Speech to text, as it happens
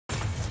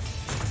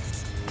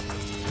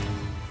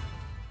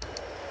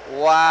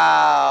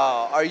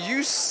Wow, are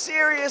you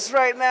serious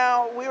right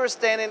now? We were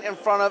standing in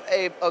front of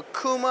a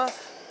Okuma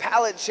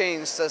pallet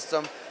change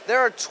system. There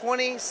are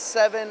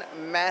 27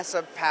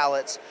 massive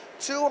pallets,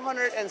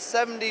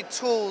 270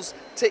 tools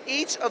to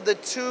each of the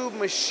two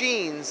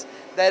machines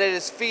that it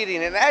is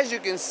feeding. And as you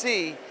can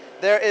see,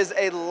 there is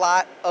a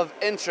lot of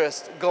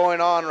interest going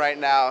on right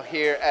now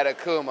here at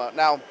Okuma.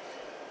 Now,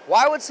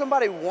 why would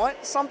somebody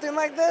want something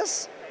like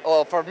this?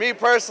 Well, for me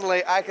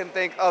personally, I can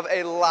think of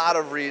a lot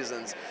of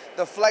reasons.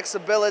 The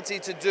flexibility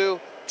to do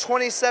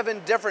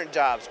 27 different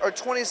jobs or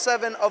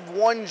 27 of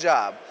one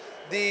job.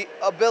 The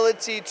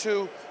ability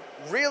to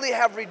really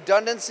have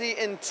redundancy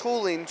in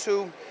tooling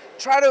to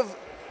try to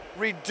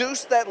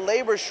reduce that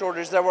labor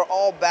shortage that we're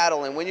all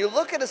battling. When you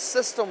look at a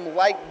system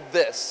like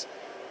this,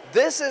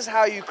 this is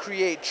how you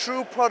create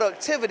true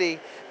productivity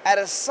at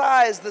a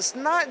size that's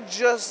not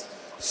just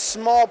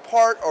small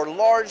part or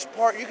large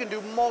part. You can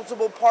do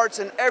multiple parts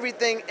and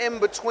everything in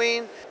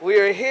between. We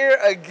are here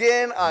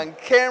again on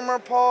camera,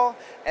 Paul,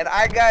 and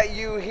I got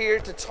you here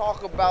to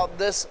talk about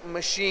this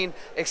machine,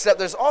 except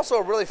there's also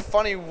a really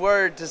funny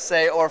word to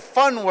say, or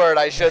fun word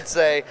I should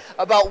say,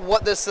 about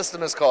what this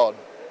system is called.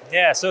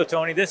 Yeah, so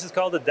Tony, this is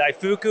called the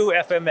Daifuku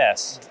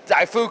FMS.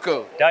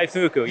 Daifuku.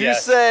 Daifuku, yes.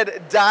 You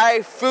said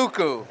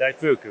Daifuku.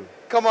 Daifuku.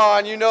 Come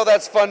on, you know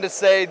that's fun to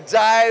say,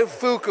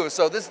 Daifuku.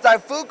 So this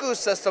Daifuku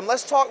system,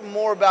 let's talk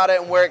more about it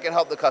and where it can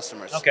help the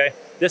customers. Okay,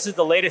 this is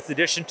the latest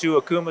addition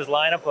to Okuma's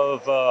lineup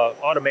of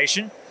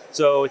automation.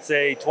 So it's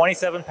a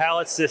 27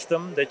 pallet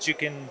system that you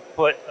can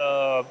put,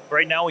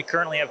 right now we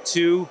currently have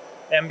two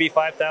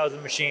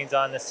MB5000 machines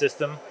on this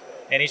system,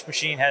 and each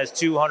machine has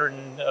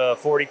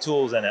 240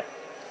 tools in it.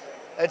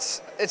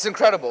 It's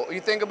incredible. You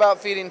think about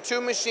feeding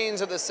two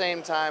machines at the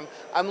same time.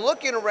 I'm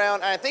looking around,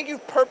 and I think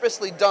you've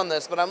purposely done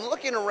this, but I'm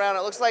looking around,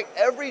 it looks like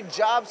every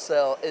job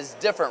cell is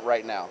different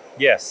right now.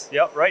 Yes,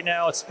 yep, right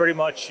now it's pretty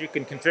much, you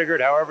can configure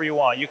it however you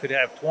want. You could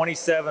have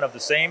 27 of the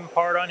same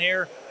part on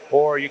here,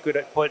 or you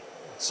could put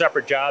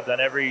separate jobs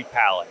on every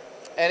pallet.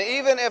 And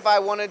even if I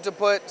wanted to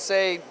put,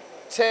 say,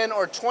 10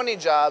 or 20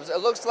 jobs, it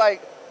looks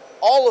like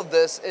all of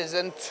this is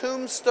in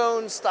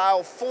Tombstone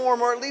style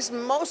form, or at least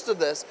most of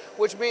this,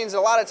 which means a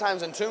lot of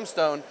times in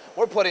Tombstone,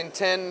 we're putting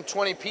 10,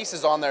 20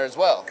 pieces on there as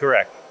well.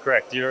 Correct,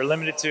 correct. You're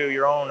limited to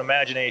your own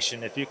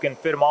imagination. If you can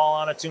fit them all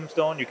on a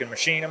Tombstone, you can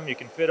machine them, you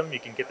can fit them, you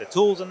can get the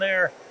tools in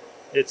there.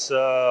 It's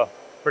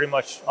pretty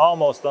much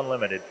almost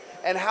unlimited.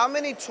 And how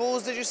many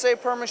tools did you say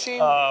per machine?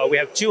 We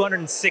have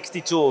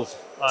 260 tools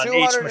on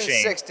each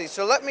machine. 260.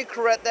 So let me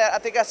correct that. I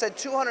think I said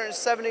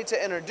 270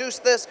 to introduce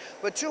this,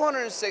 but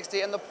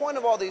 260. And the point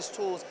of all these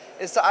tools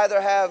is to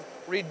either have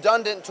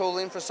redundant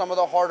tooling for some of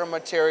the harder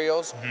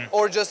materials,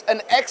 or just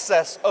an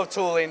excess of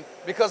tooling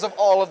because of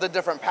all of the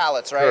different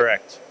pallets, right?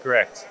 Correct,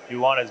 correct. You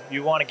want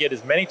to get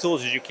as many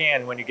tools as you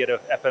can when you get a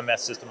FMS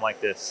system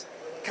like this.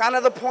 Kind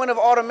of the point of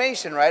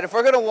automation, right? If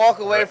we're going to walk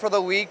away for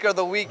the week or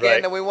the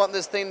weekend and we want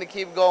this thing to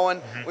keep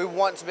going, we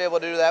want to be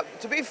able to do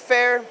that. To be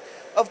fair,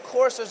 of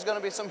course there's going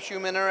to be some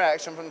human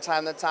interaction from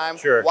time to time.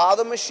 Sure. While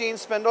the machine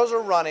spindles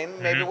are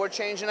running, maybe we're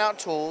changing out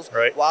tools.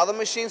 Right. While the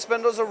machine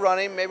spindles are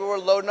running, maybe we're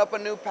loading up a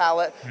new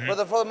pallet.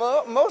 But for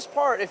the most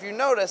part, if you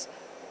notice,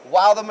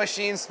 while the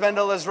machine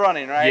spindle is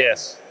running, right?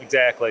 Yes,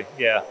 exactly,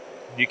 yeah.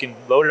 You can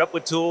load it up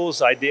with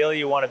tools. Ideally,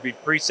 you want to be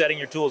presetting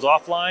your tools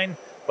offline,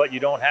 but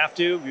you don't have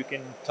to. You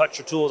can touch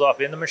your tools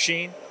off in the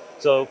machine.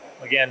 So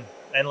again,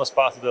 endless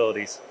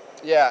possibilities.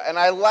 Yeah, and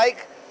I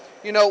like,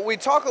 you know, we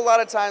talk a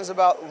lot of times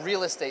about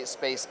real estate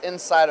space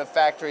inside of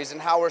factories and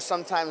how we're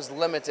sometimes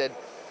limited.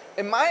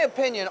 In my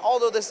opinion,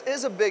 although this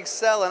is a big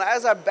cell, and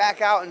as I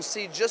back out and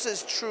see just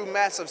its true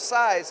massive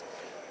size,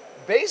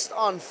 based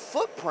on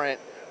footprint,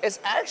 it's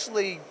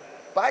actually,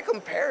 by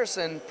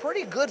comparison,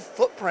 pretty good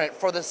footprint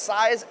for the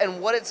size and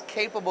what it's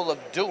capable of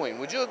doing.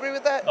 Would you agree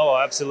with that? Oh,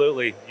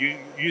 absolutely.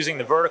 Using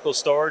the vertical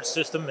storage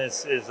system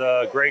is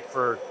great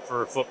for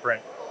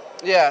footprint.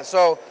 Yeah,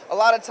 so a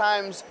lot of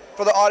times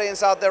for the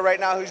audience out there right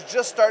now who's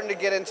just starting to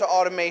get into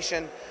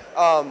automation,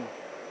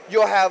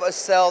 you'll have a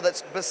cell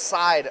that's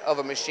beside of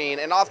a machine,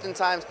 and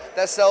oftentimes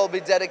that cell will be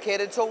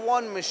dedicated to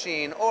one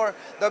machine, or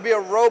there'll be a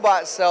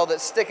robot cell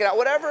that's sticking out,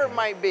 whatever it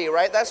might be,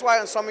 right? That's why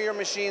on some of your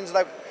machines,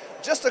 like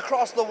just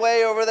across the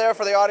way over there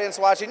for the audience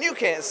watching, you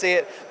can't see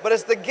it, but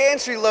it's the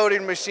gantry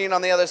loading machine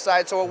on the other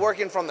side, so we're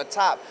working from the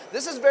top.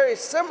 This is very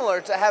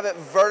similar to have it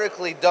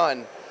vertically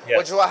done,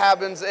 which is what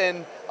happens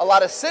in a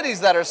lot of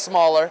cities that are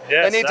smaller.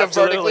 Yes, they need to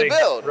vertically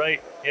build.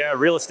 Right, yeah,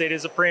 real estate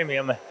is a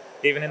premium,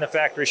 even in the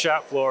factory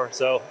shop floor,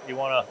 so you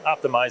want to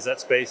optimize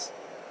that space.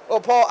 Well,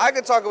 Paul, I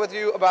could talk with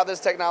you about this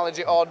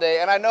technology all day,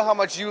 and I know how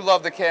much you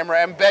love the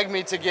camera and beg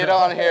me to get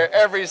on here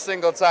every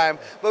single time.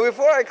 But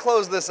before I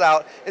close this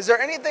out, is there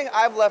anything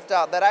I've left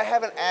out that I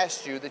haven't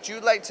asked you that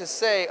you'd like to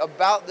say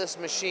about this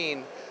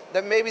machine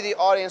that maybe the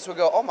audience would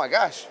go, oh my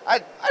gosh,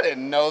 I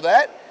didn't know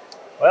that?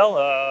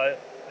 Well,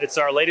 it's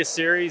our latest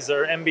series,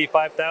 our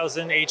MB5000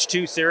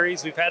 H2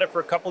 series. We've had it for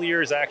a couple of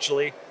years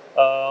actually,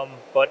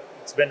 but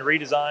it's been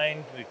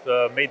redesigned.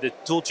 We've made the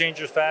tool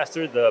changers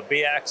faster, the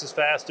B-axis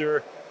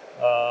faster,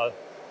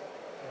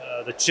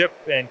 The chip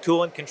and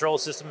coolant control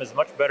system is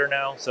much better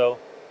now. So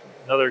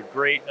another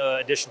great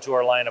addition to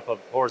our lineup of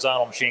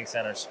horizontal machining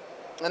centers.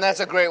 And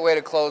that's a great way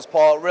to close,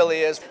 Paul. It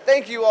really is.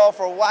 Thank you all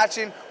for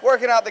watching,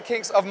 working out the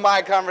kinks of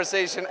my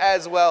conversation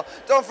as well.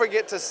 Don't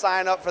forget to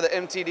sign up for the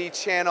MTD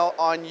channel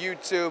on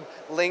YouTube,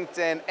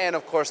 LinkedIn, and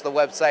of course the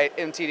website,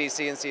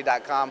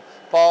 mtdcnc.com.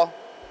 Paul,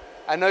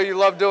 I know you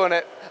love doing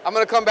it. I'm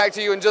going to come back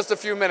to you in just a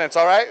few minutes,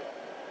 all right?